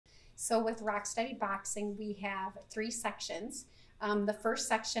So with Rock Steady Boxing, we have 3 sections. The first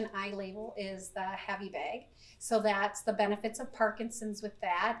section I label is the heavy bag. So that's the benefits of Parkinson's with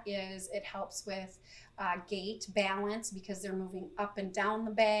that is it helps with gait, balance, because they're moving up and down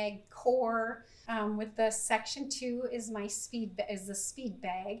the bag, core. With the section 2 is the speed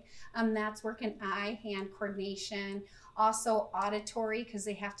bag. That's working eye-hand coordination, also auditory, because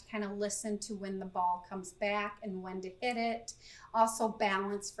they have to kind of listen to when the ball comes back and when to hit it. Also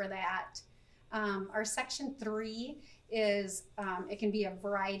balance for that. Our section 3 is, it can be a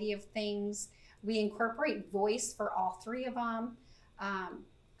variety of things. We incorporate voice for all 3 of them.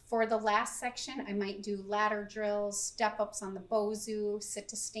 For the last section, I might do ladder drills, step-ups on the Bozu,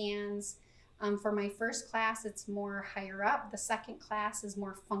 sit-to-stands. For my first class, it's more higher up. The second class is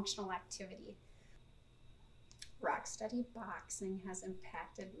more functional activity. Rock Steady Boxing has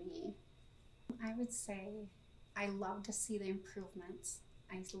impacted me. I would say I love to see the improvements.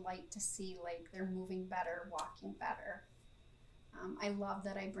 I like to see like they're moving better, walking better. I love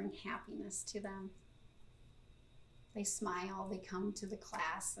that I bring happiness to them. They smile, they come to the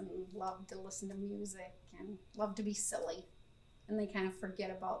class and love to listen to music and love to be silly. And they kind of forget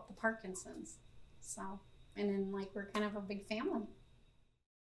about the Parkinson's. So, and then like we're kind of a big family.